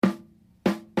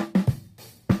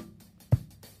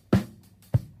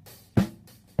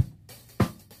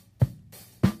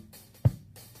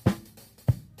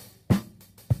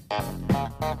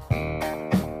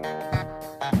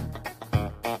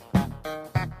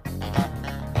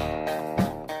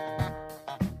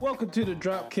Welcome to the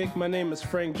Dropkick. My name is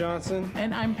Frank Johnson.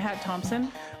 And I'm Pat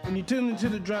Thompson. When you tune into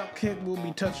the Dropkick, we'll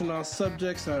be touching on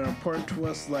subjects that are important to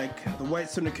us, like the white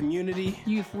student community,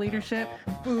 Youth leadership.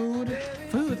 food,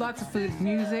 Lots of food.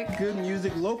 Music. good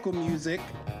music, local music,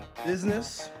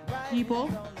 business, People.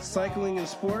 cycling and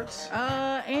sports.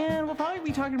 And we'll probably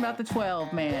be talking about the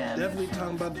 12 man. Definitely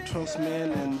talking about the Toast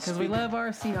Man and Because we love our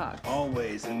Seahawks.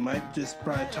 always, and might just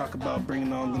probably talk about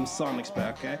bringing on them Sonics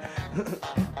back, okay?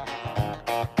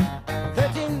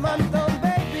 13-month-old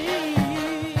baby,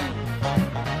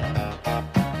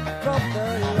 broke the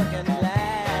looking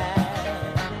glass.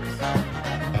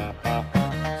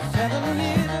 7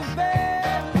 years of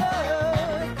bad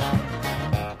luck,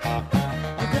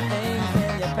 the good things in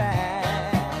your past.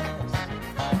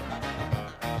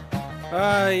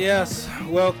 Yes.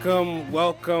 Welcome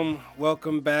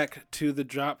back to the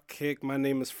Dropkick. My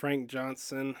name is Frank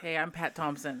Johnson. Hey, I'm Pat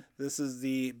Thompson. This is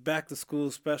the back to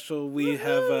school special. We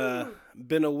have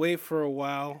been away for a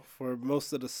while for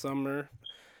most of the summer.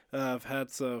 We've had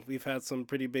some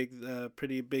pretty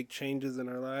big changes in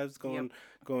our lives going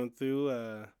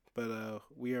through. But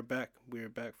we are back. We are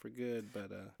back for good.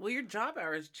 But Well, your job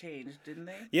hours changed, didn't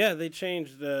they? yeah, they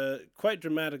changed quite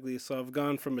dramatically. So I've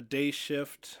gone from a day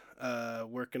shift,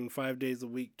 working 5 days a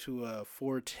week, to a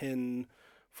 410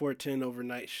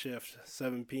 overnight shift,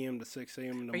 7 p.m. to 6 a.m. in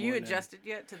the morning. Are you adjusted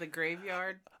yet to the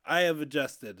graveyard? I have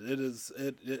adjusted.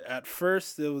 At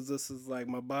first it was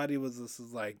my body was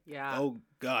Yeah. oh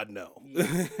God, no.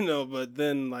 Yeah. But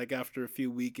then like after a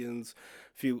few weekends,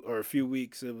 a few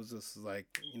weeks, it was just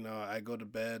like, I go to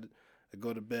bed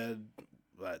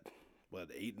what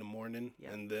 8 in the morning,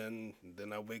 Yeah. and then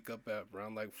I wake up at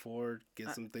around like 4, get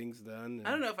some things done. And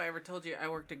I don't know if I ever told you I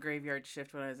worked a graveyard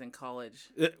shift when I was in college.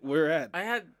 Where at? I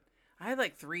had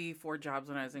like 3-4 jobs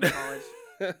when I was in college.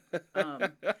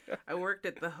 I worked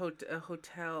at the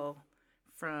hotel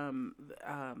from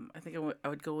I think I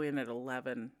would go in at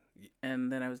 11, and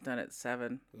then I was done at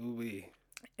 7. Ooh-wee.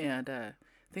 And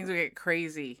things would get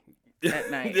crazy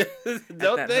at night at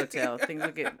Don't that they? hotel. Things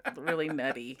would get really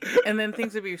nutty, and then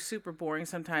things would be super boring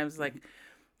sometimes. Like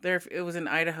it was in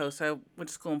Idaho, so I went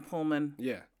to school in Pullman.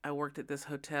 Yeah. I worked at this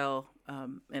hotel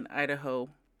in Idaho,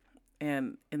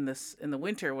 and in the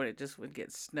winter when it just would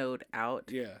get snowed out,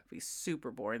 Yeah. it'd be super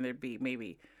boring. There'd be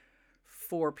maybe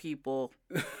 4 people,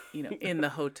 in the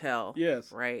hotel.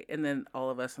 Yes. Right, and then all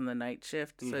of us on the night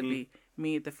shift. So it'd Mhm. be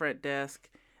me at the front desk,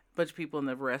 a bunch of people in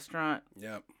the restaurant,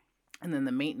 Yep. and then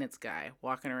the maintenance guy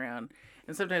walking around.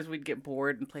 And sometimes we'd get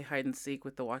bored and play hide and seek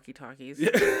with the walkie-talkies.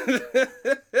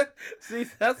 See,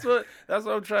 that's what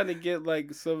I'm trying to get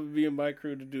like some of me and my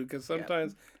crew to do, because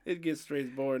sometimes it gets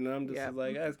straight bored, and I'm just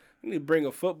like, guys, we need to bring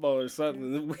a football or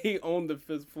something. We own the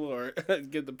 5th floor,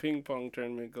 get the ping pong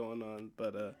tournament going on.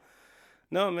 But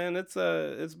no, man, it's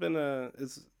been the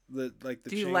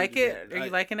Do you like it? Are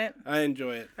you liking it? I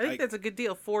enjoy it. I think that's a good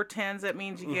deal. 4 10s, that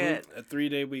means you get... a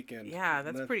 3-day weekend. Yeah,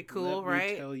 that's pretty cool, let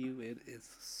right? me tell you, it is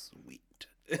sweet.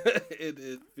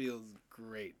 it feels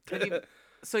great.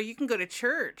 So you can go to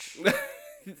church.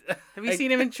 Have you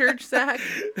seen him in church, Zach?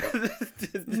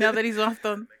 Now that he's off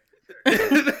the...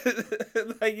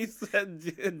 Like you said,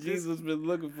 Jesus been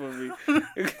looking for me.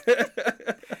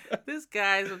 This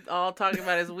guy's all talking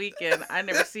about his weekend. I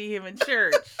never see him in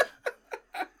church.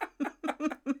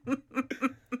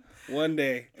 One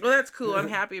day. Well, that's cool. I'm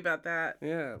happy about that.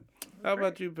 Yeah. How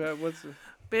about you, Pat?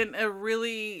 Been a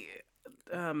really...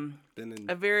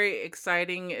 a very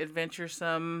exciting,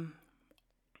 adventuresome,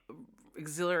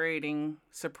 exhilarating,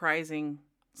 surprising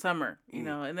summer,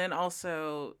 and then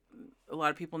also a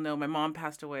lot of people know my mom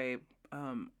passed away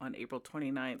on April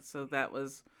 29th, so that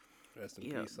was Rest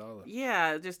in peace, Olive.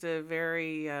 yeah, just a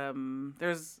very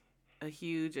there's a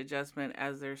huge adjustment,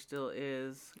 as there still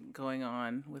is, going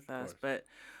on with us, but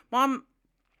mom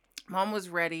was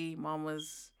ready. Mom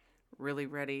was really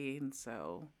ready, and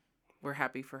so we're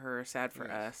happy for her, sad for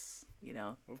us,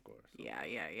 Of course.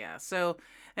 Yeah. So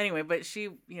anyway, but she,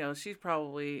 she's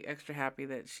probably extra happy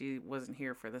that she wasn't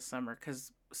here for the summer,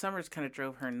 because summers kind of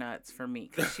drove her nuts for me,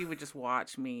 because she would just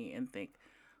watch me and think,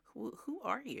 who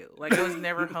are you? Like, I was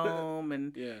never home,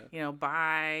 and,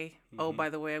 bye. Mm-hmm. Oh, by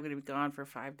the way, I'm going to be gone for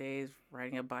 5 days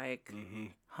riding a bike. Mm-hmm.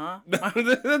 Huh?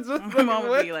 My mom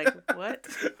would be like, what?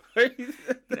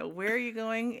 Where are you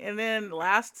going? And then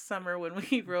last summer when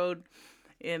we rode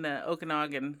in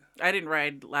Okanagan, I didn't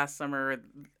ride last summer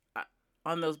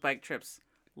on those bike trips.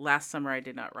 Last summer I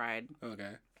did not ride.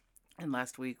 Okay. And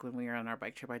last week when we were on our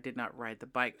bike trip, I did not ride the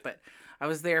bike, but I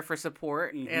was there for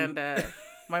support. Mm-hmm. And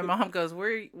my mom goes, where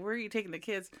are you taking the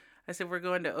kids? I said, we're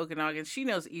going to Okanagan. She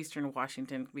knows Eastern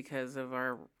Washington because of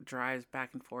our drives back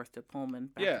and forth to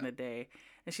Pullman back Yeah. in the day.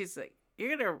 And she's like,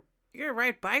 you're gonna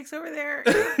ride bikes over there?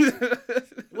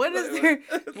 What are they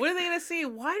gonna see?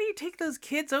 Why do you take those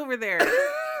kids over there?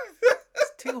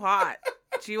 It's too hot.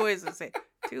 She always would say,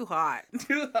 too hot.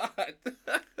 Too hot.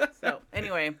 So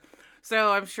anyway,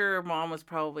 I'm sure Mom was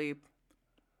probably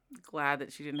glad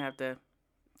that she didn't have to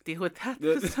deal with that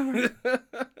this summer.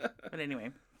 But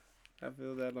anyway. I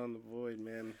feel that on the void,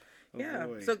 man. Yeah.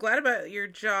 Void. So glad about your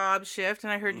job shift.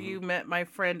 And I heard you met my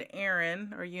friend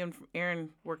Erin, or you and Erin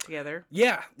work together.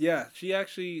 Yeah. She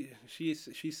actually she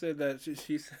said that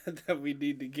she said that we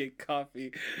need to get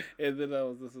coffee, and then I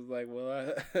was like,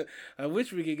 well, I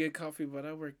wish we could get coffee, but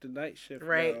I work the night shift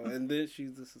Right. now. And then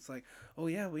she's just like, oh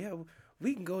yeah,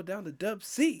 we can go down to Dub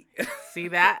C. See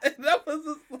that? And I was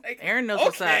just like, Erin knows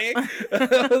okay. what's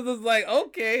up. I was just like,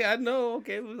 okay, I know,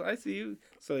 okay, I see you.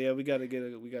 So yeah, we gotta get a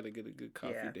good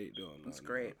coffee date going. That's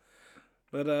great.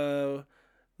 But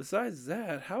besides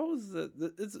that, how is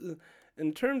it's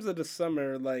in terms of the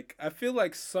summer? Like, I feel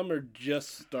like summer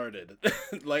just started.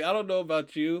 Like, I don't know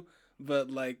about you,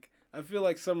 but like, I feel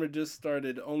like summer just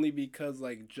started only because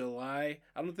like July.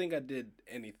 I don't think I did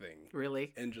anything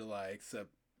Really? in July except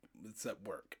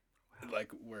work,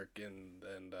 like work and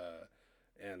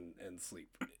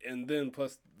sleep, and then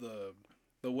plus the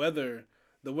weather.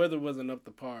 The weather wasn't up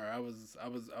to par. I was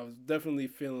definitely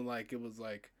feeling like it was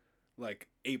like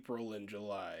April and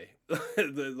July.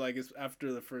 Like it's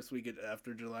after the first week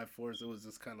after July 4th, it was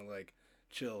just kind of like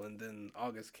chill, and then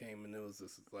August came and it was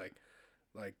just like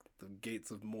the gates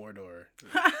of Mordor.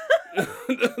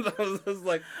 I was just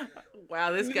like,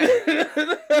 Wow, this guy.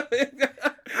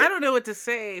 I don't know what to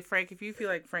say, Frank. If you feel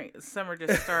like summer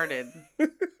just started,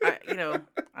 I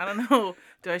don't know.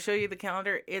 Do I show you the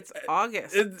calendar? It's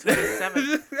August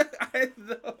 27th. I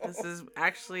know. This is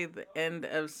actually the end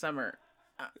of summer.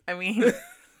 I mean,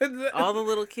 all the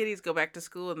little kiddies go back to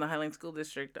school in the Highland School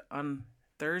District on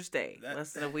Thursday,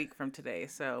 less than a week from today.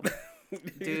 So,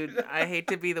 dude, I hate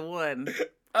to be the one.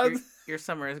 Your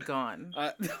summer is gone.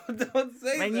 Don't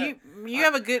say And that. you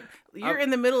have a good. You're in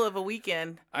the middle of a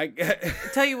weekend.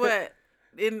 Tell you what,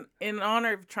 in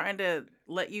honor of trying to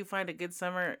let you find a good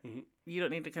summer, you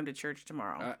don't need to come to church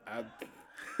tomorrow.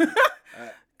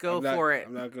 Go for it.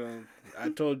 I'm not going. I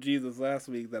told Jesus last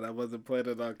week that I wasn't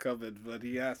planning on coming, but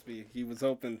he asked me. He was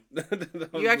hoping.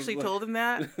 You actually told him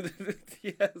that?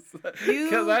 Yes.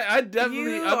 Because I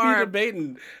definitely. I'll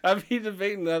be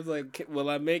debating. I was like, will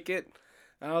I make it?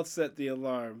 I'll set the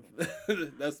alarm.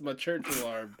 That's my church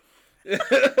alarm.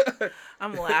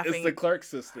 I'm laughing. It's the Clark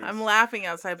sisters. I'm laughing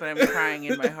outside, but I'm crying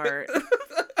in my heart.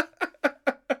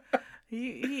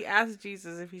 He asked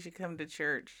Jesus if he should come to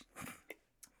church.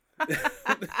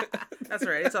 That's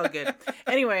right. It's all good.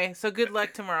 Anyway, so good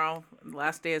luck tomorrow.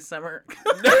 Last day of summer.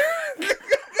 This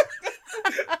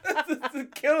is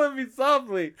killing me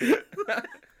softly.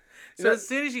 So as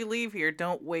soon as you leave here,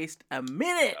 don't waste a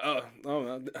minute.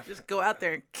 Just go out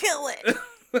there and kill it.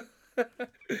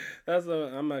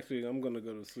 I'm gonna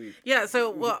go to sleep. Yeah. So,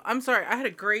 well, I'm sorry. I had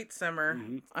a great summer.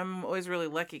 I'm always really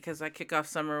lucky because I kick off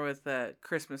summer with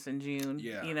Christmas in June.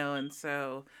 Yeah. And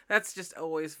so that's just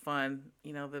always fun.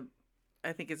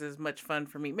 I think it's as much fun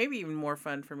for me, maybe even more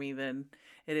fun for me than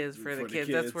it is for the kids.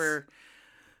 That's where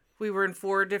we were in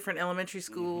 4 different elementary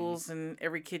schools, and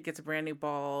every kid gets a brand new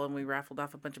ball, and we raffled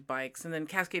off a bunch of bikes, and then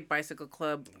Cascade Bicycle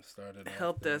Club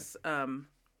helped us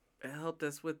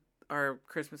with our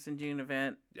Christmas in June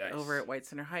event over at White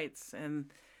Center Heights,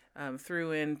 and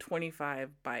threw in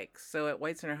 25 bikes. So at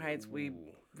White Center Heights, we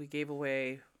gave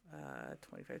away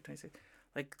 25, 26,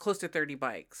 like close to 30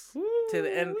 bikes to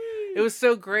the end. It was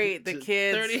so great. The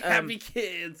kids, 30 happy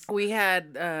kids. We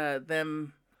had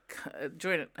them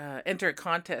enter a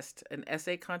contest, an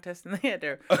essay contest, and they had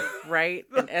to write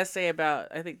an essay about.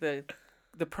 I think the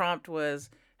prompt was,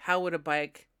 "How would a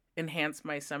bike enhance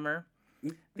my summer?"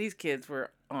 These kids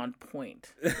were on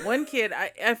point. One kid,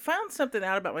 I found something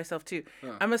out about myself too.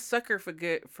 I'm a sucker for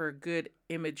good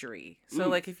imagery. So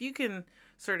like if you can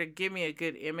sort of give me a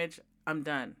good image, I'm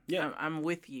done. Yeah. I'm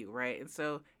with you, right? And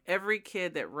so every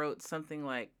kid that wrote something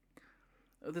like,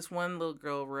 this one little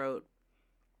girl wrote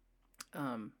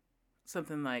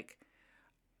something like,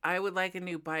 I would like a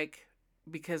new bike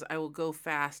because I will go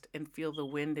fast and feel the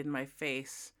wind in my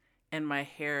face, and my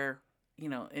hair,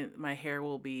 my hair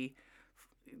will be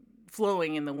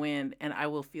flowing in the wind, and I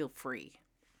will feel free.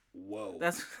 Whoa.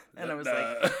 And I was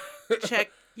like, check,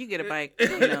 you get a bike,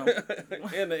 And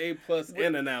an A+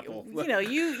 and an apple.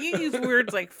 You use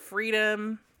words like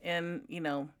freedom and,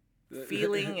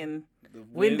 feeling and The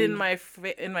wind in my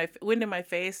wind in my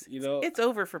face. You know, it's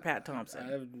over for Pat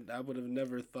Thompson. I would have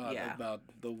never thought Yeah. about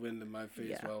the wind in my face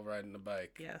Yeah. while riding the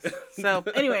bike. Yes. So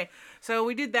anyway, so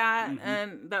we did that, Mm-hmm.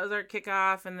 and that was our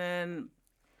kickoff, and then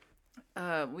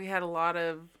we had a lot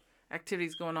of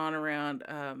activities going on around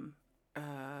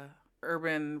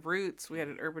Urban Roots. We had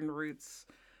an Urban Roots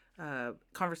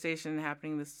conversation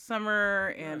happening this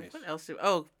summer, and Nice. what else?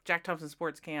 Jack Thompson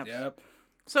Sports Camp. Yep.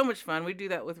 So much fun. We do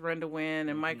that with Run to Win,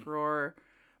 and Mm-hmm. Mike Rohr.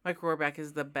 Mike Rohrback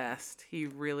is the best. He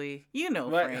really,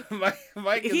 Frank.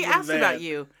 Mike is He the asked man. about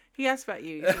you. He asked about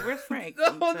you. He said, "Where's Frank?" No,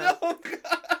 And so- no, God.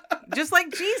 Just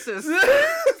like Jesus.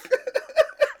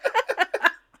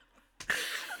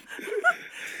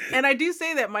 And I do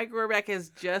say that Mike Rohrback is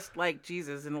just like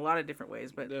Jesus in a lot of different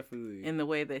ways, but Definitely. in the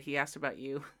way that he asked about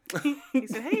you. He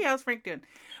said, "Hey, how's Frank doing?"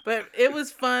 But it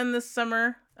was fun this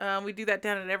summer. We do that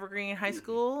down at Evergreen High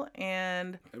School.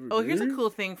 And here's a Evergreen? cool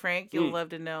thing, Frank, you'll love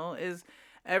to know, is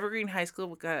Evergreen High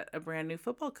School got a brand new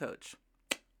football coach.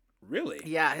 Really?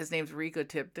 Yeah, his name's Rico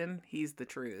Tipton. He's the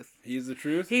truth. He's the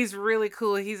truth? He's really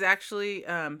cool. He's actually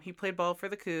he played ball for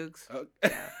the Cougs. Oh.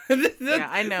 Yeah,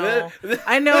 I know.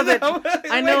 I know that.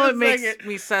 I know it makes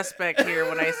me suspect here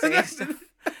when I say stuff.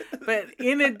 But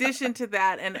in addition to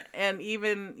that, and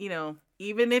even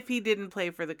even if he didn't play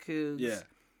for the Cougs, Yeah.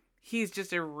 he's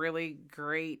just a really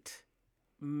great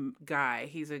guy.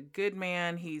 He's a good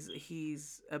man.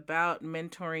 He's about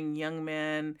mentoring young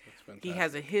men. That's fantastic. He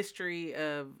has a history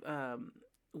of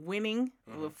winning.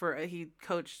 He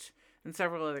coached in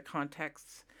several other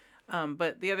contexts.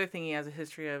 But the other thing he has a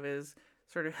history of is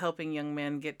sort of helping young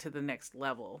men get to the next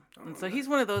level. And so he's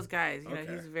one of those guys. You know,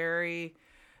 Okay. he's very,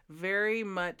 very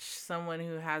much someone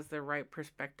who has the right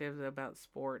perspectives about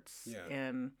sports Yeah.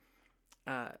 and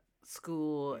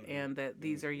school, and that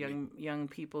these are young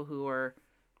people who are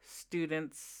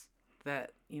students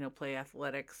that play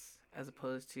athletics as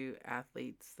opposed to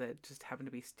athletes that just happen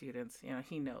to be students.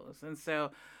 He knows. And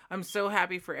so I'm so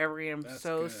happy for Evergreen. I'm That's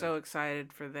so good.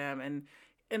 excited for them.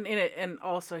 And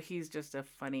also he's just a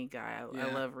funny guy. I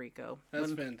Yeah. love Rico.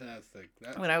 That's fantastic.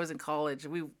 When I was in college,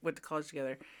 we went to college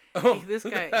together. Oh, This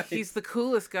guy, nice. he's the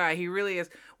coolest guy. He really is.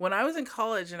 When I was in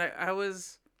college, and I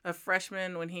was a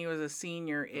freshman when he was a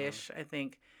senior-ish, I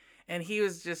think, and he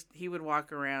would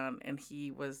walk around, and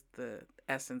he was the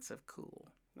essence of cool.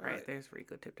 Right, there's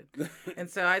Rico Tipton. And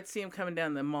so I'd see him coming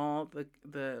down the mall,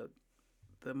 the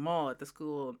mall at the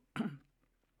school,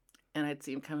 and I'd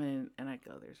see him coming in, and I'd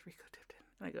go, "There's Rico Tipton."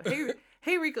 And I go,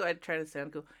 hey Rico. I'd try to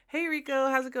sound cool. "Hey Rico,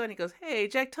 how's it going?" He goes, "Hey,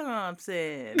 Jack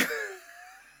Thompson."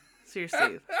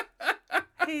 Seriously.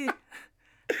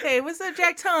 Hey, what's up,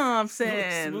 Jack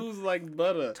Thompson? Smooth like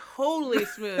butter. Totally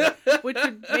smooth, which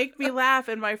would make me laugh.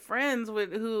 And my friends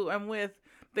who I'm with,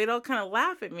 they'd all kind of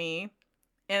laugh at me.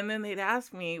 And then they'd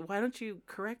ask me, "Why don't you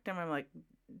correct him?" I'm like,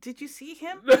 "Did you see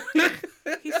him?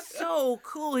 He's so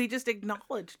cool. He just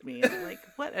acknowledged me." I'm like,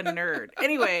 what a nerd.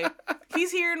 Anyway,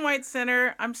 he's here in White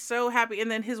Center. I'm so happy. And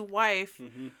then his wife,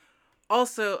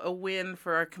 also a win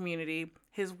for our community.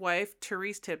 His wife,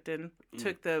 Therese Tipton,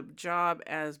 took the job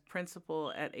as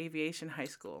principal at Aviation High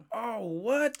School. Oh,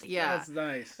 what? Yeah. That's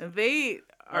nice. And they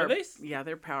Are they? Yeah,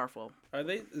 they're powerful.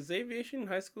 Is Aviation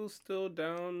High School still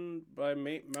down by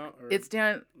Mount? Or It's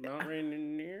down. Mount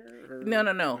Rainier? Or,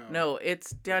 No.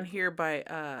 It's down here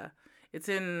by. It's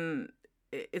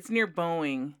near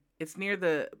Boeing. It's near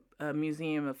the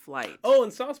Museum of Flight. Oh,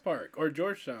 in South Park or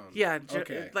Georgetown. Yeah,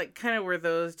 Okay. like kind of where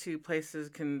those two places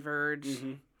converge.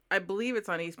 Mm-hmm. I believe it's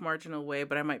on East Marginal Way,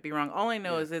 but I might be wrong. All I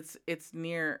know is it's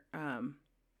near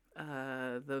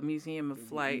the Museum of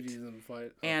Flight,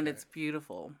 and it's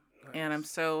beautiful. Nice. And I'm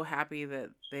so happy that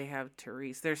they have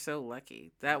Therese. They're so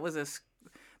lucky. That was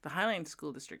the Highline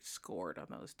School District scored on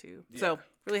those two. So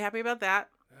really happy about that.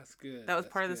 That's good. That was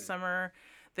part of the summer.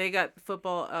 They got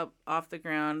football up off the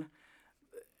ground.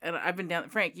 And I've been down.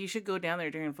 Frank, you should go down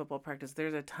there during football practice.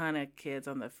 There's a ton of kids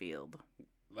on the field.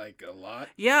 Like a lot.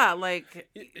 Yeah, like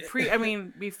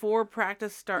before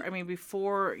practice start. I mean,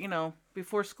 before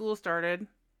school started.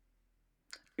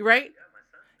 Right?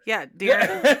 Yeah,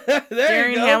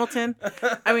 Darren Hamilton.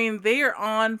 I mean, they are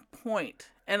on point.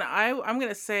 And I'm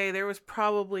gonna say there was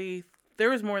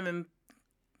more than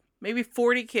maybe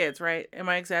 40 kids. Right? Am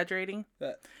I exaggerating?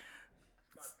 That,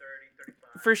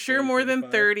 For sure, 30, more than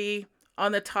 35. 30.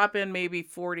 On the top end, maybe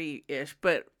 40-ish.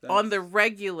 But on the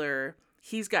regular,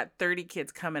 he's got 30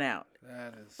 kids coming out.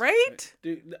 That is Right?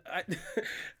 dude.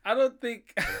 I don't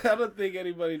think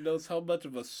anybody knows how much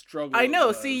of a struggle. I know. it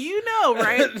was See, you know,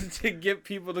 right? to get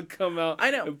people to come out. I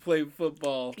know. And play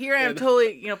football. Here I am, And-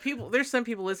 totally. People. There's some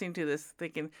people listening to this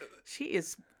thinking she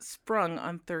is sprung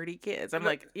on 30 kids. I'm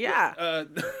like, yeah.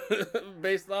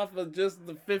 Based off of just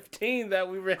the 15 that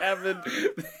we were having.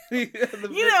 You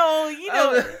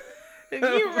know. If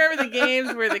you remember the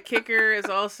games where the kicker is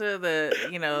also the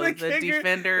kicker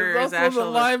defender is is also actually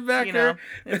the linebacker.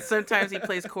 and sometimes he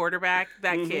plays quarterback.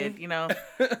 That kid,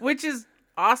 which is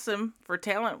awesome for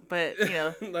talent, but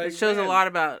Like, it shows a man. lot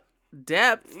about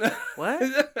depth. What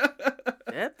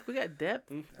depth? We got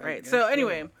depth, right? So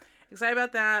anyway, excited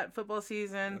about that football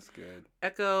season. That's good.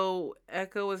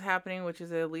 Echo was happening, which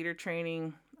is a leader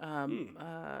training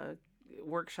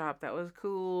workshop. That was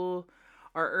cool.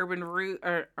 Our urban root,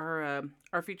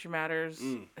 our Future Matters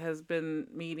has been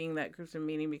meeting. That group's been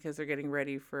meeting because they're getting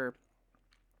ready for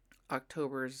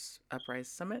October's Uprise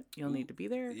Summit. You'll need to be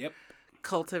there. Yep.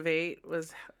 Cultivate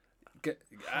was G-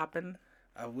 hopping.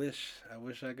 I wish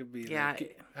I could be Yeah. there.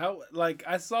 How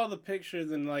I saw the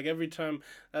pictures and every time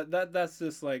that's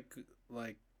just like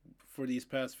for these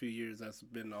past few years that's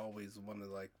been always one of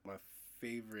my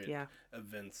favorite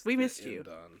events. We to missed you. end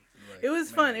on. It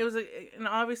was fun. It was and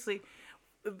obviously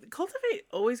Cultivate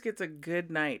always gets a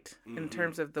good night in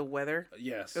terms of the weather.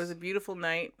 Yes. It was a beautiful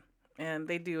night, and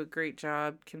they do a great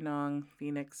job. Kim Nong,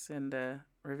 Phoenix, and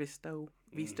Revisto.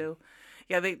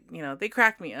 Yeah, they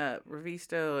cracked me up.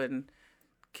 Revisto and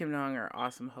Kim Nong are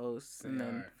awesome hosts, and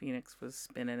then Phoenix was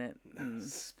spinning it.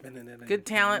 Spinning it. Good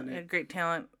talent, had great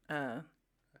talent. I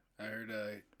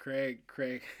heard Craig.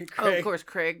 Oh, of course,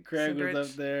 Craig. Craig Sindrich. was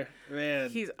up there.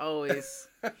 Man. He's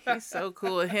so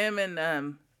cool. Him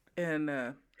and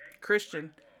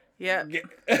Christian. Yeah, you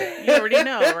already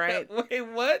know, right? Wait,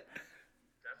 what?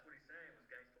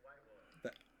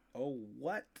 Oh,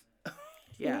 what?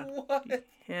 Yeah. What?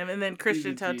 Him and then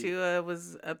Christian DDG. Tatua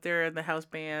was up there in the house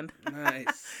band.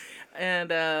 Nice. And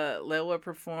Lewa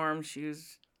performed.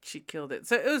 She killed it.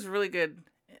 So it was really good.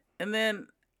 And then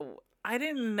I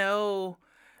didn't know,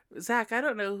 Zach. I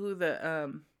don't know who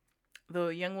the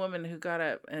young woman who got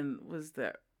up and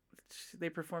they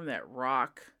performed that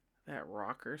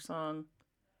rocker song.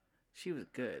 She was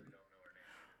good.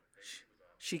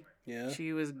 She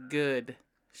was good.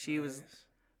 She was.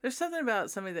 There's something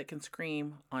about somebody that can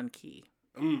scream on key.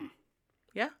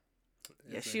 Yeah.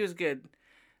 Yeah, she was good.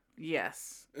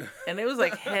 Yes. And it was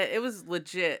it was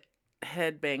legit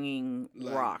headbanging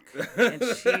rock. And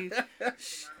she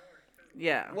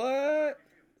yeah. What?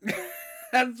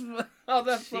 That's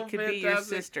She so could be your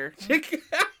fantastic. sister.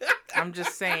 I'm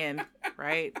just saying,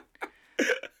 right?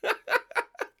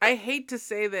 I hate to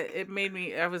say that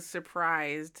I was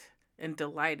surprised and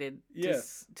delighted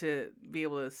to be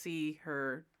able to see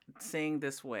her sing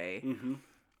this way. Mm-hmm.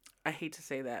 I hate to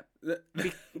say that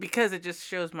because it just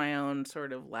shows my own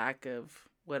sort of lack of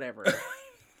whatever.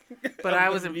 But I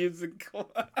was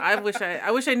musical. I wish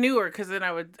I knew her because then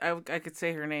I could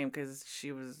say her name because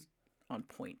she was on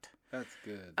point. That's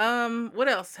good. What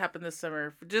else happened this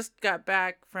summer? Just got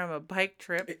back from a bike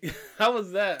trip. How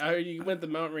was that? I heard you went to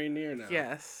Mount Rainier now.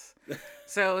 Yes.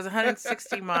 So it was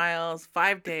 160 miles,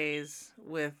 5 days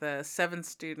with 7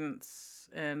 students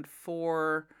and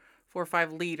four or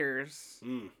 5 leaders.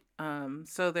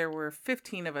 So there were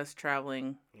 15 of us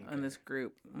traveling on this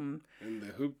group. In the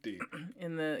hoopty.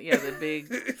 In the big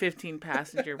 15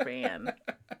 passenger van.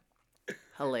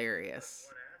 Hilarious.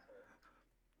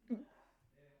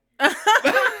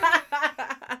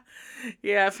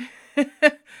 Yeah,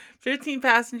 15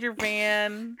 passenger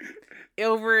van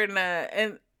over in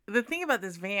and the thing about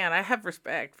this van, I have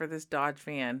respect for this Dodge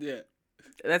van. Yeah.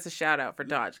 That's a shout out for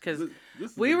Dodge because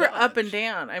This is we the were up and Dodge.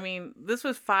 down. I mean, this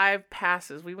was 5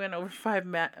 passes. We went over 5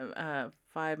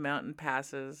 mountain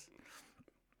passes.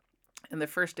 And the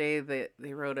first day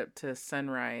they rode up to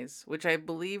Sunrise, which I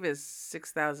believe is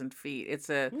 6,000 feet. It's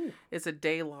a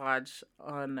day lodge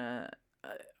on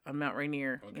Mount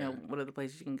Rainier. Okay. You know, one of the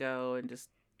places you can go and just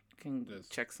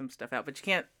check some stuff out. But you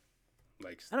can't.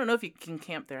 I don't know if you can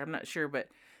camp there. I'm not sure, but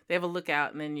they have a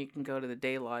lookout, and then you can go to the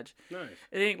day lodge. Nice.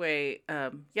 And anyway,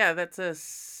 that's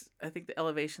I think the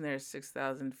elevation there is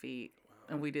 6,000 feet.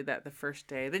 And we did that the first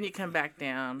day. Then you come back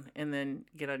down and then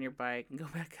get on your bike and go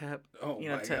back up. Oh, you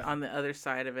know, my God. on the other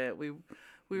side of it. We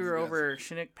were over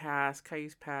Chinook Pass,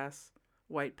 Cayuse Pass,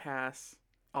 White Pass,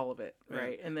 all of it,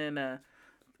 right? And then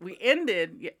we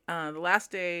ended the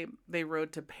last day. They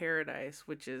rode to Paradise,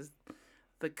 which is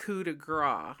the coup de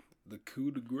grace. The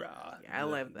coup de grace. Yeah, I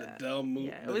love that. The Del Mo-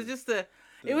 Yeah, it was just the.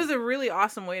 It was a really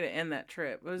awesome way to end that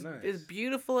trip. It was Nice.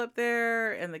 beautiful up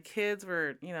there, and the kids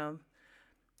were,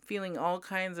 feeling all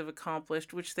kinds of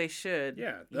accomplished, which they should.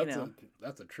 Yeah, you that's know.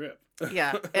 that's a trip.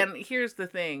 Yeah, and here's the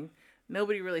thing: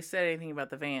 nobody really said anything about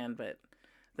the van, but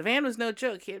the van was no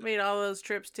joke. He had made all those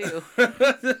trips too,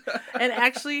 and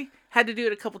actually had to do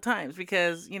it a couple times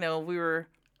because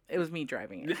it was me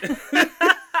driving it.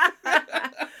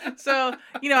 So,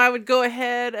 I would go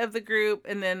ahead of the group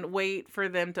and then wait for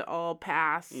them to all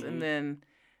pass Mhm. and then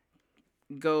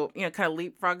go, kind of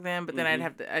leapfrog them. But then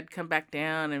Mhm. I'd come back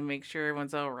down and make sure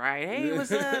everyone's all right. Hey,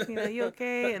 what's up? You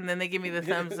okay? And then they give me the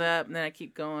thumbs up and then I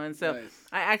keep going. So Nice.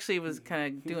 I actually was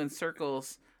kind of doing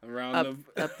circles Around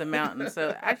up the mountain.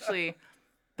 So actually,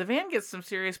 the van gets some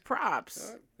serious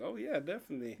props. oh yeah,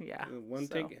 definitely. Yeah, One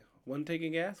so.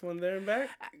 taking gas, one there and back.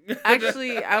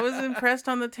 Actually, I was impressed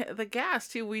on the gas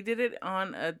too. We did it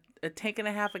on a tank and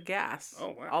a half of gas. Oh,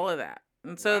 wow. All of that.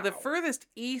 And so the Wow. furthest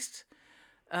east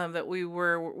that we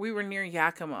were near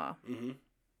Yakima. Mm-hmm.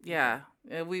 Yeah,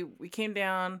 we came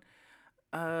down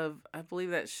of I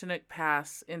believe that Chinook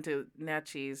Pass into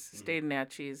Natchez, stayed in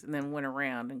Natchez, and then went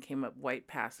around and came up White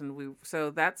Pass, and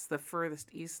so that's the furthest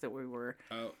east that we were.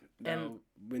 Oh, now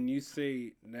when you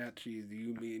say Natchez, do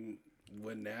you mean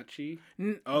Wenatchee?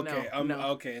 Okay, Okay, no.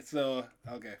 okay. So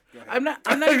okay, go ahead. I'm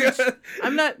not even,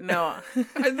 I'm not no.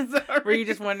 I'm sorry. Were you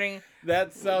just wondering?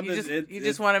 That sounded. You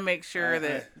just want to make sure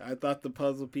that I thought the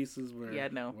puzzle pieces were. Yeah,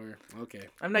 no. Were okay.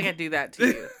 I'm not gonna do that to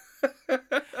you.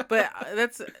 But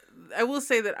I will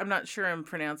say that I'm not sure I'm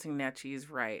pronouncing Natchez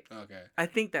right. Okay. I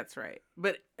think that's right,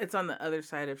 but it's on the other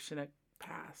side of Chinook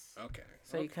Pass. Okay.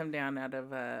 So you come down out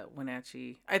of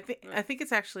Wenatchee. I think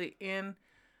it's actually in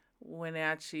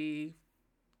Wenatchee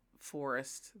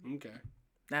Forest, Okay.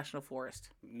 National Forest.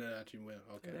 Natchez went.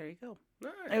 Okay. There you go.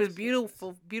 Nice. It was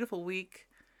beautiful week.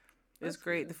 It was That's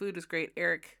great. good. The food was great.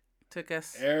 Eric took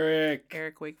us. Eric.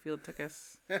 Eric Wakefield took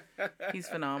us. He's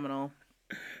phenomenal.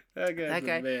 That guy's That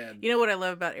guy. a man. You know what I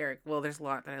love about Eric? Well, there's a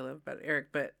lot that I love about Eric,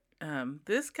 but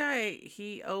this guy,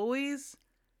 he always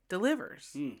delivers.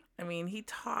 Mm. I mean, he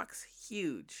talks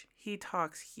huge.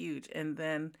 And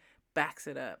then backs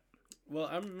it up. Well,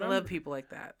 I remember. I love people like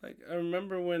that. Like I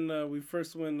remember when we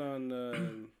first went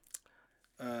on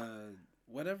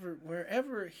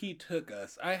wherever he took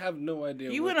us. I have no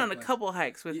idea. You what went the on a plan- couple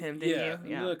hikes with him, didn't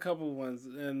you? Yeah, a couple ones,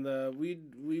 and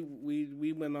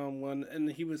we went on one,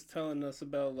 and he was telling us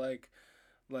about like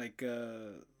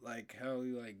how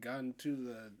he like got into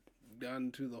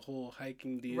the whole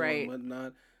hiking deal Right. and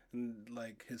whatnot, and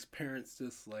like his parents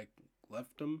just like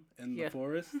left him in Yeah. the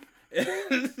forest.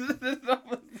 I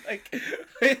was like,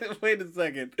 wait a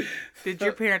second. Did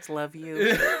your parents love you?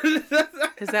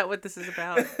 Is that what this is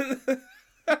about?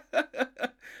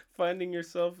 Finding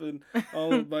yourself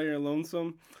all by your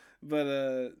lonesome,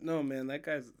 but no, man, that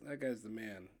guy's the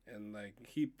man, and like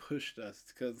he pushed us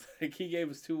because like he gave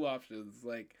us two options,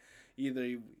 like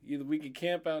either we could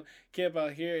camp out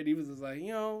here, and he was just like,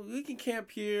 we can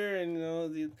camp here, and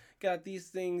you got these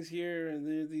things here and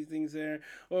there's these things there,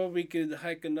 or we could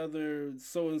hike another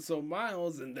so and so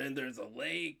miles, and then there's a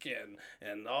lake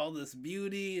and all this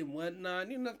beauty and whatnot,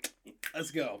 let's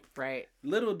go. Right.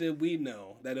 Little did we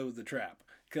know that it was a trap,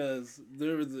 because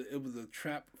it was a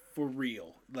trap for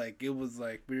real. Like it was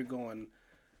like we were going.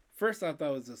 First, I thought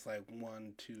it was just like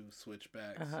 1, 2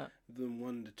 switchbacks. Uh-huh. Then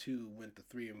 1 to 2 went to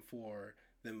 3 and 4.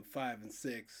 Then 5 and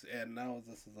 6, and I was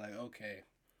just like, okay,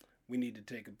 we need to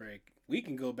take a break. We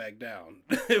can go back down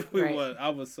if we Right. want. I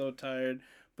was so tired,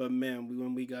 but man,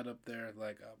 when we got up there,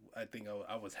 like I think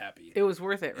I was happy. It was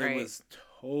worth it, right? It was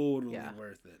totally Yeah.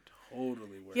 worth it.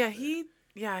 Totally worth Yeah,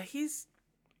 it. he's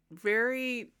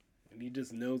very. And he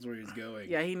just knows where he's going.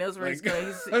 Yeah, he knows where he's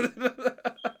going.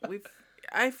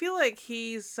 I feel like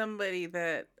he's somebody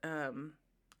that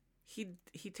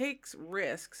he takes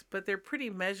risks, but they're pretty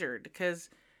measured because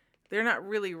they're not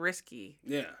really risky,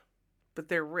 Yeah. but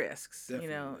they're risks,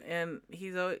 Definitely. And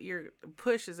your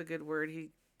push is a good word.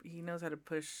 He knows how to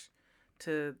push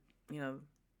to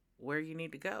where you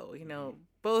need to go.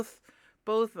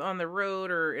 Both on the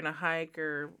road or in a hike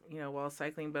or while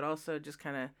cycling, but also just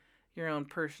kind of your own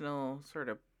personal sort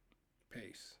of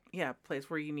Pace. place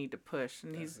where you need to push.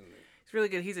 And he's Definitely. really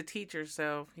good. He's a teacher,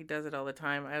 so he does it all the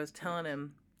time. I was telling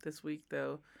him this week,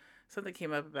 though, something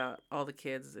came up about all the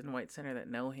kids in White Center that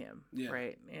know him, Yeah.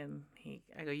 right? And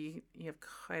I go, you have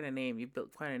quite a name. You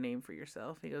built quite a name for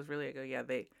yourself. He goes, really? I go, yeah,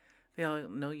 they all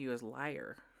know you as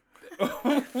Liar.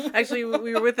 Actually,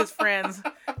 we were with his friends,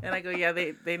 and I go, yeah,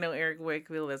 they know Eric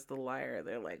Wakefield as the liar.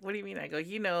 They're like, what do you mean? I go,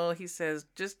 he says,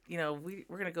 just, we're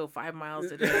going to go 5 miles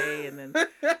today. And then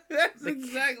That's the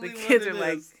exactly the what kids it are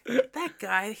like, is. that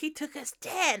guy, he took us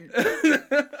 10.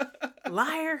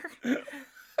 Liar.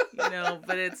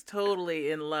 But it's totally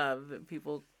in love that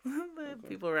people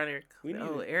around here, We need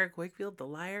oh, it. Eric Wakefield, the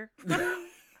liar.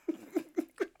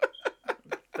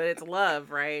 But it's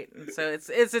love, right? And so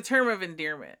it's a term of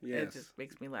endearment. It Yes. just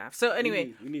makes me laugh. So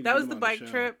anyway, we need to that get was him the on bike show.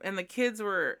 trip, and the kids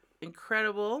were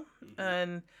incredible,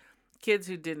 and kids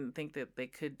who didn't think that they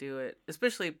could do it,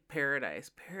 especially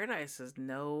Paradise. Paradise is it's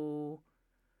No.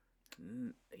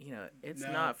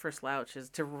 not for slouches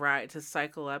to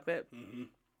cycle up it. Mhm.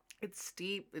 It's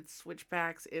steep. It's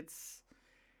switchbacks. It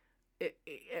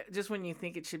just when you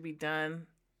think it should be done,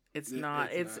 it's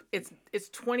not. it's It's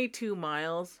 22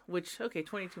 miles, which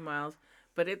 22 miles,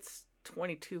 but it's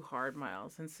 22 hard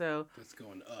miles. And so That's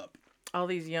going up. all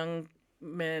these young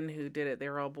men who did it, they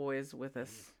were all boys with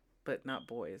us, but not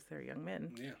boys. They're young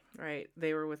men, Yeah. right?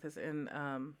 They were with us, and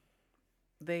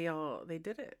they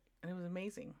did it, and it was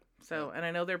amazing. So, and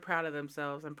I know they're proud of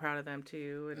themselves. I'm proud of them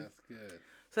too, and That's good.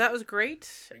 so that was great.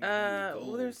 Bring home the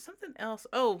gold. There's something else.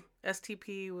 Oh,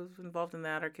 STP was involved in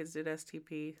that. Our kids did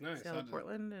STP. Nice. Down How in did-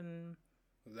 Portland, and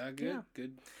Was that good? Yeah.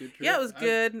 Good trip? yeah, it was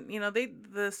good.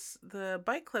 The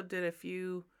bike club did a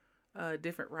few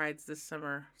different rides this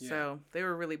summer, Yeah. so they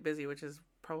were really busy, which is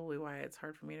probably why it's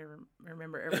hard for me to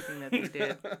remember everything that they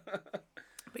did.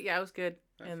 But yeah, it was good.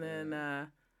 I And feel then that.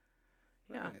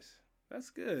 yeah. Nice. That's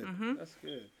good. Mhm. That's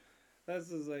good. That's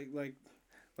just like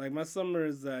my summer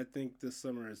is. I think this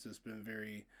summer has just been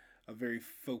a very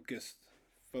focused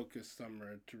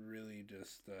summer to really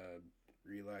just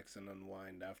relax and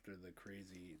unwind after the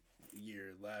crazy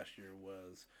year last year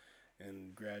was,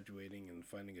 and graduating and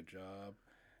finding a job,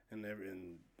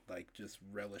 and like just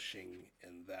relishing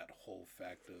in that whole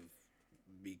fact of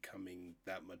becoming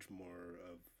that much more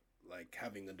of like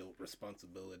having adult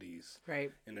responsibilities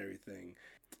Right. and everything.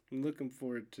 I'm looking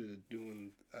forward to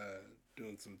doing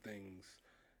some things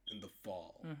in the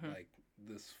fall. Mhm. Like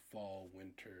this fall,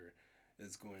 winter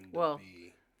is going to Well,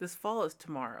 be. This fall is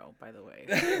tomorrow, by the way.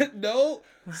 No,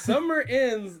 summer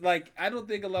ends. Like I don't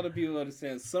think a lot of people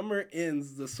understand. Summer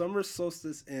ends. The summer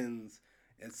solstice ends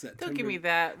in September. Don't give me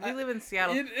that. We live in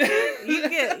Seattle. It-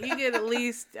 You get at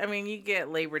least. I mean, you get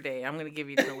Labor Day. I'm gonna give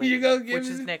you till Labor You gonna Day, give which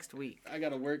is me- next week. I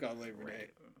gotta work on Labor Day.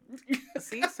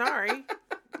 See, sorry,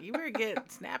 you were getting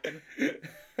snapping.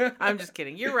 I'm just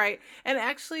kidding. You're right. And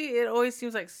actually, it always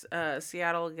seems like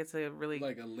Seattle gets a really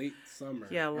Like a late summer.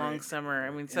 long right? summer. I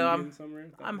mean, so Indian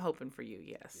summer? I'm hoping for you.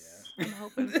 Yes, I'm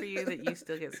hoping for you that you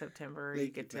still get September. Thank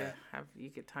You get you, to Pat. you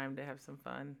get time to have some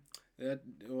fun. I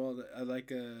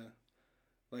like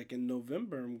in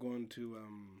November I'm going to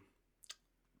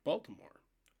Baltimore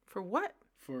For what?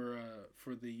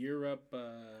 for the Europe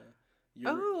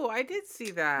Oh, I did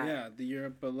see that. yeah, the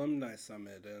Europe Alumni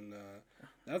Summit, and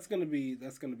that's gonna be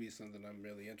something I'm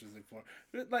really interested for.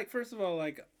 But, like, first of all,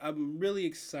 like I'm really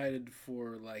excited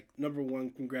for, like, number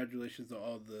one, congratulations to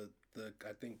all the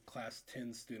I think class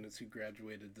 10 students who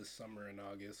graduated this summer in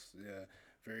August. Yeah,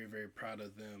 very very proud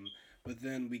of them. But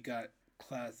then we got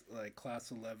class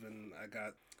 11. I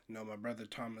got my brother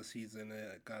Thomas, he's in it.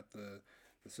 I got the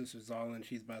sister Zolin,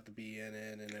 she's about to be in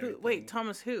it, and everything. Wait,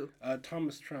 Thomas who?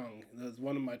 Thomas Trung. That's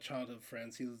one of my childhood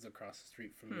friends. He lives across the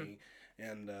street from me,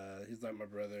 and he's like my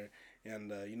brother.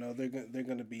 And they're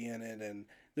gonna be in it, and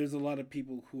there's a lot of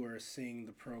people who are seeing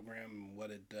the program and what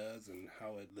it does and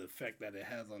the effect that it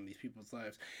has on these people's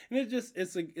lives. And it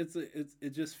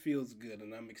just feels good,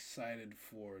 and I'm excited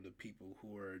for the people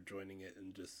who are joining it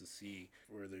and just to see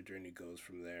where their journey goes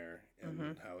from there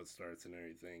and how it starts and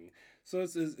everything. So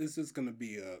it's just gonna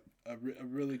be a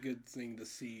really good thing to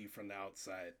see from the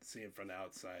outside.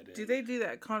 Do they do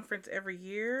that conference every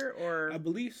year or? I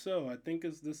believe so. I think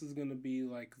this is gonna be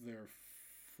like their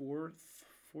fourth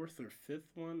or fifth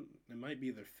one. It might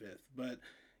be their fifth, but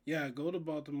yeah, go to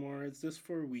Baltimore. It's just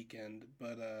for a weekend,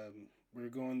 but we're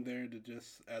going there to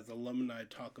just as alumni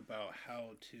talk about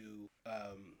how to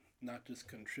not just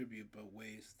contribute, but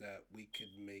ways that we could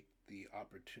make the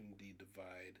opportunity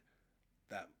divide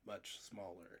that much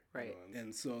smaller. Right.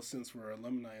 And so since we're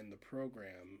alumni in the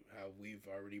program, how we've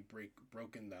already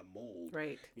broken that mold.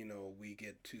 Right. We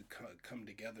get to come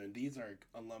together, and these are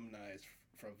alumni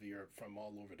from Europe, from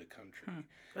all over the country.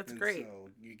 That's and great. So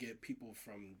you get people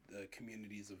from the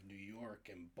communities of New York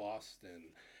and Boston,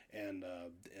 and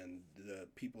the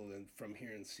people from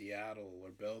here in Seattle or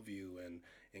Bellevue and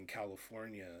in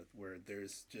California, where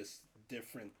there's just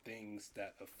different things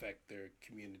that affect their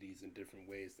communities in different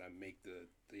ways that make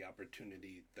the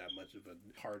opportunity that much of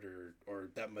a harder or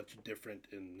that much different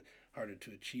and harder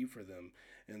to achieve for them.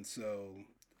 And so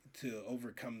to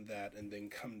overcome that and then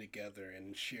come together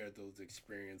and share those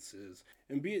experiences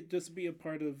and be a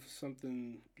part of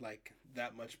something like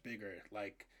that much bigger.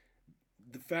 Like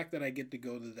the fact that I get to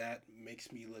go to that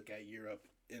makes me look at Europe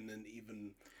in an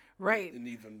even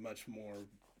much more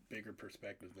bigger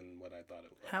perspective than what I thought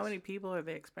it was. How many people are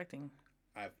they expecting?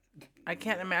 I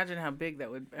can't no- imagine how big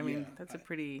that would. I mean, Yeah, that's a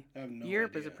pretty. I have no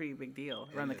Europe is a idea. pretty big deal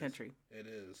It around the is. country. It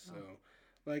is. So,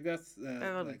 like that's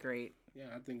That'll be like, great. yeah,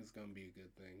 I think it's gonna be a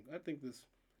good thing. I think this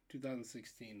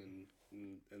 2016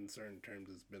 in certain terms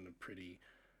has been a pretty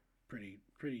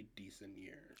decent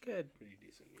year. Good. Pretty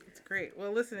decent year. It's great.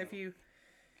 Well, listen, I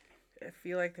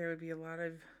feel like there would be a lot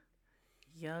of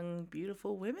young,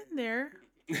 beautiful women there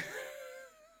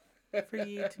for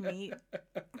you to meet.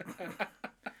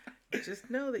 Just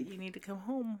know that you need to come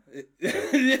home.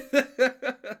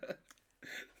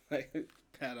 Like,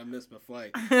 Pat, I missed my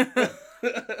flight.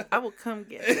 I will come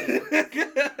get you.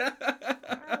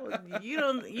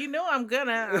 You know I'm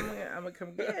gonna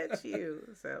come get you.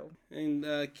 So And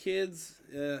kids,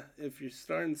 if you're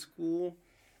starting school,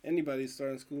 anybody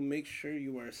starting school, make sure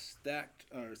you are stacked,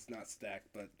 or it's not stacked,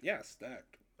 but yeah,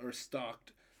 stacked or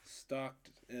stocked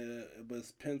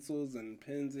with pencils and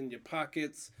pens in your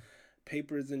pockets,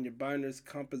 papers in your binders,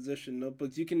 composition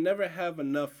notebooks. You can never have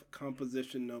enough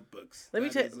composition notebooks. let me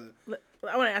That tell is you.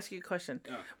 I want to ask you a question.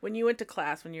 Yeah. When you went to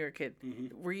class when you were a kid,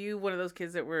 Mm-hmm. were you one of those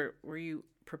kids that were you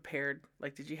prepared?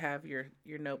 Like, did you have your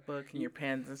notebook and your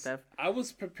pens and stuff? I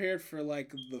was prepared for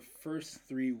like the first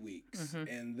 3 weeks, Mm-hmm.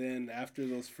 and then after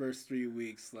those first 3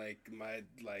 weeks, I'd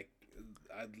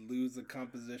lose a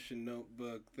composition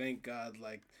notebook. Thank God,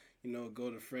 go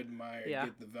to Fred Meyer, Yeah.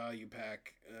 get the value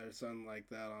pack or something like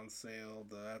that on sale,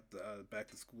 the back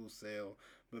to school sale.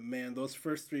 But man, those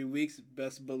first 3 weeks,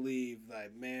 best believe,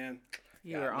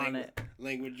 You were on it.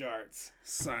 Language arts,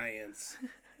 science.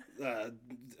 What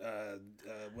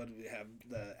do we have?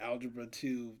 The algebra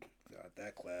 2. God,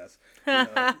 that class.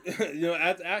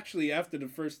 Actually, after the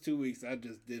first 2 weeks, I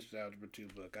just dished algebra 2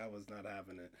 book. I was not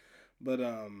having it. But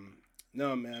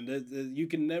no, man, you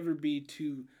can never be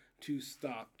too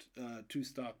stocked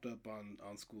up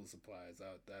on school supplies.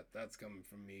 That's coming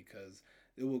from me because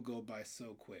it will go by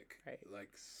so quick, Right. like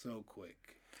so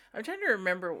quick. I'm trying to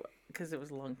remember because it was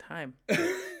a long time.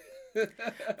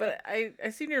 But I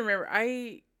seem to remember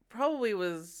I probably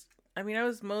was. I mean, I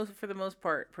was for the most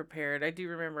part prepared. I do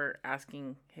remember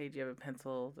asking, "Hey, do you have a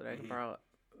pencil that I can borrow?"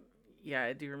 Yeah,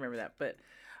 I do remember that. But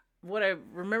what I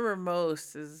remember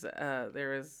most is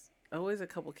there was always a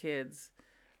couple kids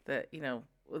that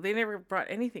they never brought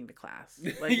anything to class.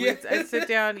 Like Yeah. I'd sit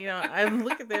down, I'd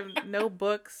look at them, no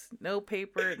books, no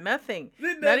paper, nothing,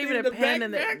 Not not even even a a pen,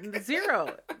 and backpack.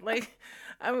 zero. Like,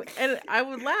 and I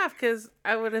would laugh because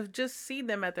I would have just seen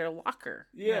them at their locker.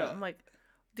 Yeah. I'm like,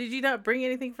 did you not bring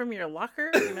anything from your locker?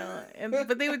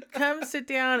 But they would come sit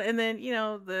down, and then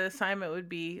the assignment would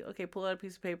be, okay, pull out a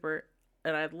piece of paper,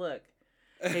 and I'd look,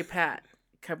 hey Pat,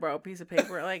 can I borrow a piece of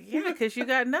paper? Like, yeah, because you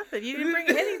got nothing. You didn't bring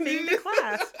anything to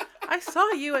class. I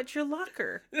saw you at your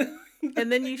locker,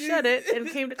 and then you shut it and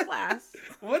came to class.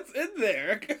 What's in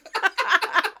there?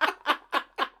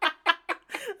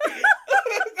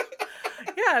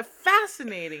 Yeah,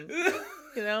 fascinating.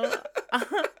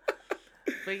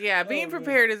 But yeah, being Oh, man.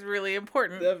 prepared is really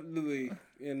important. Definitely.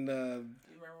 And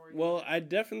well, I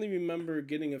definitely remember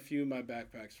getting a few of my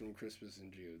backpacks from Christmas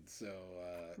in June. So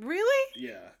Really?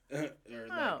 yeah,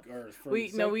 Oh. from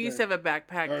We used to have a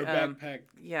backpack. or a backpack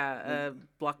Yeah,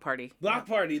 block party. block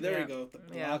party. There Yeah. we go.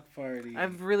 The Yeah. block party. I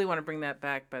really want to bring that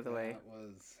back. By the way, That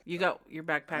was. you got your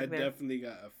backpack I there. definitely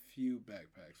got a few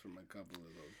backpacks from a couple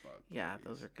of those block Yeah, parties.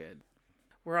 those are good.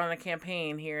 We're on a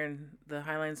campaign here in the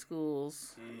Highline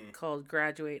schools called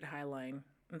Graduate Highline.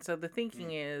 And so the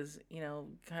thinking is,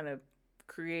 kind of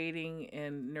creating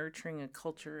and nurturing a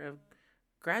culture of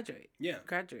Yeah.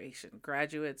 graduation.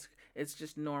 Graduates, it's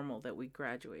just normal that we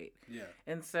graduate. Yeah.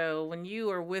 And so when you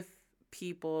are with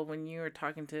people, when you are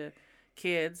talking to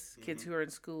kids who are in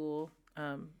school,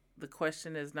 the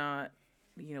question is not,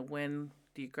 when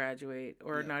do you graduate,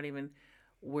 or Yeah. not even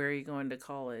where are you going to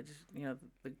college.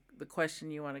 The question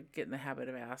you want to get in the habit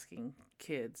of asking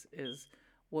kids is,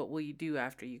 what will you do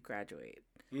after you graduate?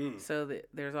 So that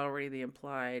there's already the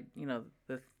implied,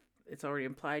 it's already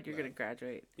implied you're going to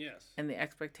graduate. Yes. And the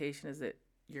expectation is that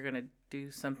you're going to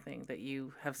do something, that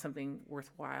you have something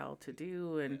worthwhile to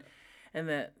do, and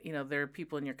that there are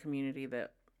people in your community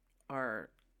that are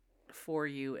for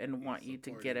you and want you to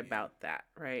support get you, about that,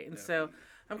 right? And so Definitely.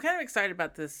 I'm kind of excited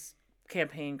about this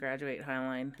campaign Graduate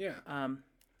Highline. Yeah.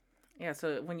 Yeah,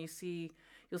 so when you'll see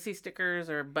stickers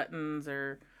or buttons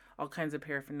or all kinds of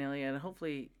paraphernalia, and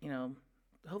hopefully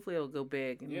it'll go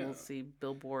big, and Yeah. we'll see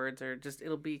billboards, or just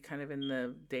it'll be kind of in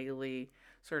the daily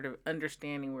sort of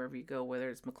understanding wherever you go, whether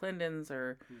it's McClendon's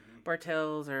or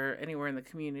Bartell's or anywhere in the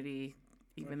community,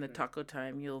 even the taco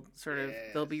time, you'll sort of,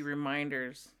 there'll be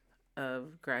reminders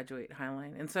of Graduate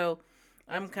Highline. And so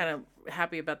I'm kind of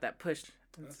happy about that push.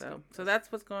 And so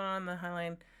that's what's going on in the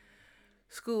Highline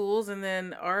schools. And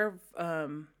then our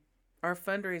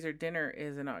fundraiser dinner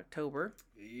is in October.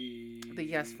 The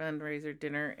Yes Fundraiser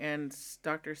dinner, and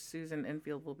Dr. Susan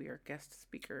Enfield will be our guest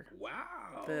speaker.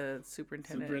 Wow. The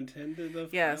superintendent. Superintendent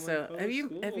of Yeah. Highline So Public have you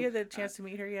Schools. had the chance to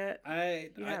meet her yet?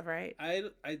 You have, right?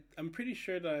 I'm pretty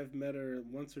sure that I've met her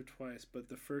once or twice, but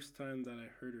the first time that I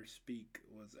heard her speak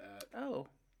was at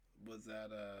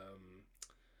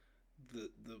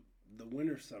the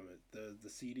Winter Summit, the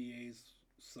CDA's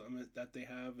summit that they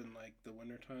have in like the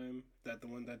wintertime, the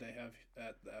one that they have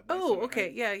at Oh, okay.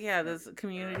 Yeah. There's a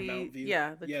community.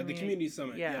 The community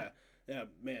summit. Yeah. Yeah,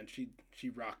 man, she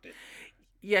rocked it.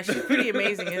 Yeah, she's pretty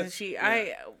amazing, isn't she?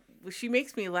 Yeah. She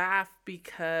makes me laugh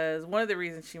because one of the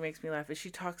reasons she makes me laugh is she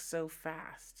talks so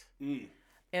fast.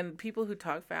 And people who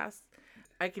talk fast,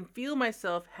 I can feel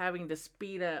myself having to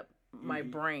speed up my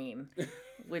brain,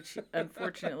 which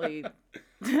unfortunately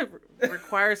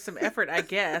requires some effort, I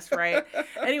guess, right?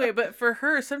 Anyway, but for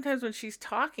her, sometimes when she's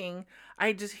talking,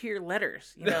 I just hear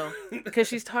letters, because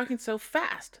she's talking so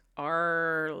fast.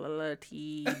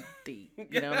 R-L-T-D,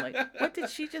 like, what did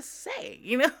she just say?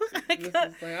 I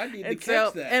need to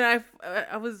catch that. And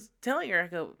I was telling her, I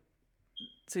go,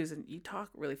 Susan, you talk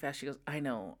really fast. She goes, I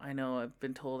know. I've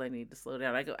been told I need to slow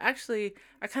down. I go, actually,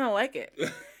 I kind of like it.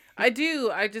 I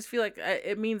do. I just feel like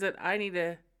it means that I need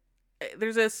to.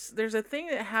 There's a thing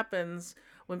that happens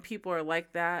when people are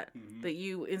like that, that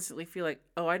you instantly feel like,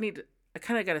 oh, I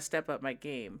kind of got to step up my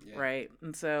game, right?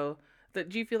 And so,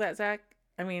 do you feel that, Zach?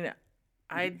 I mean,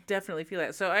 I definitely feel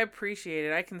that. So I appreciate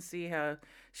it. I can see how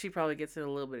she probably gets in a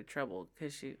little bit of trouble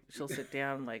because she'll sit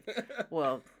down like,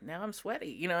 well, now I'm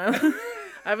sweaty,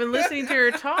 I've been listening to her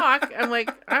talk. I'm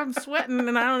like, I'm sweating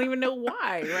and I don't even know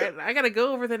why, right? I got to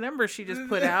go over the numbers she just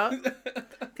put out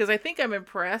because I think I'm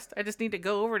impressed. I just need to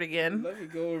go over it again. Let me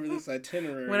go over this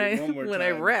itinerary one more time. When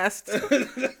I rest,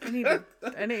 I need to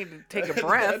take a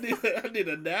breath. I need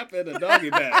a nap and a doggy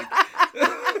bag.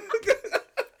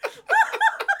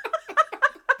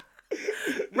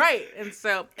 Right. And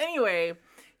so anyway,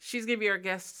 she's going to be our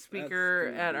guest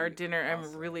speaker at our dinner.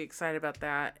 Awesome. I'm really excited about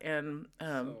that. And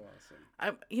so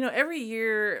awesome. Every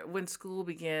year when school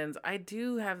begins, I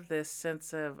do have this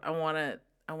sense of I want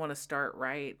to start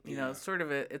right. Sort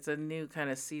of it's a new kind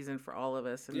of season for all of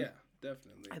us. And yeah,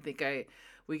 definitely. I think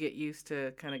we get used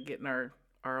to kind of getting our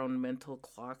own mental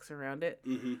clocks around it.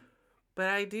 Mm-hmm. But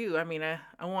I do. I mean, I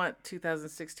want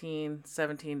 2016,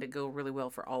 17 to go really well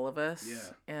for all of us. Yeah.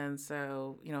 And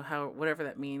so, whatever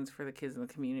that means for the kids in the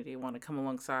community, I want to come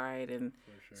alongside and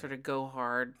sort of go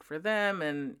hard for them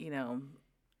and,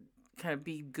 kind of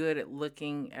be good at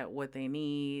looking at what they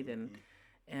need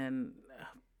and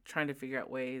trying to figure out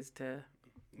ways to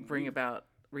bring about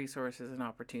resources and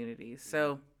opportunities.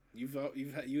 So you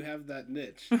have that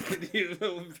niche.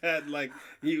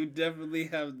 You definitely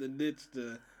have the niche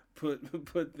to put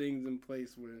things in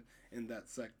place in that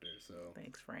sector. So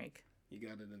thanks, Frank. You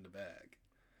got it in the bag.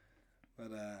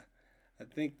 But I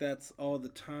think that's all the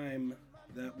time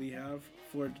that we have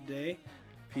for today.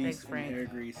 Peace and hair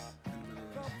grease and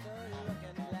middle.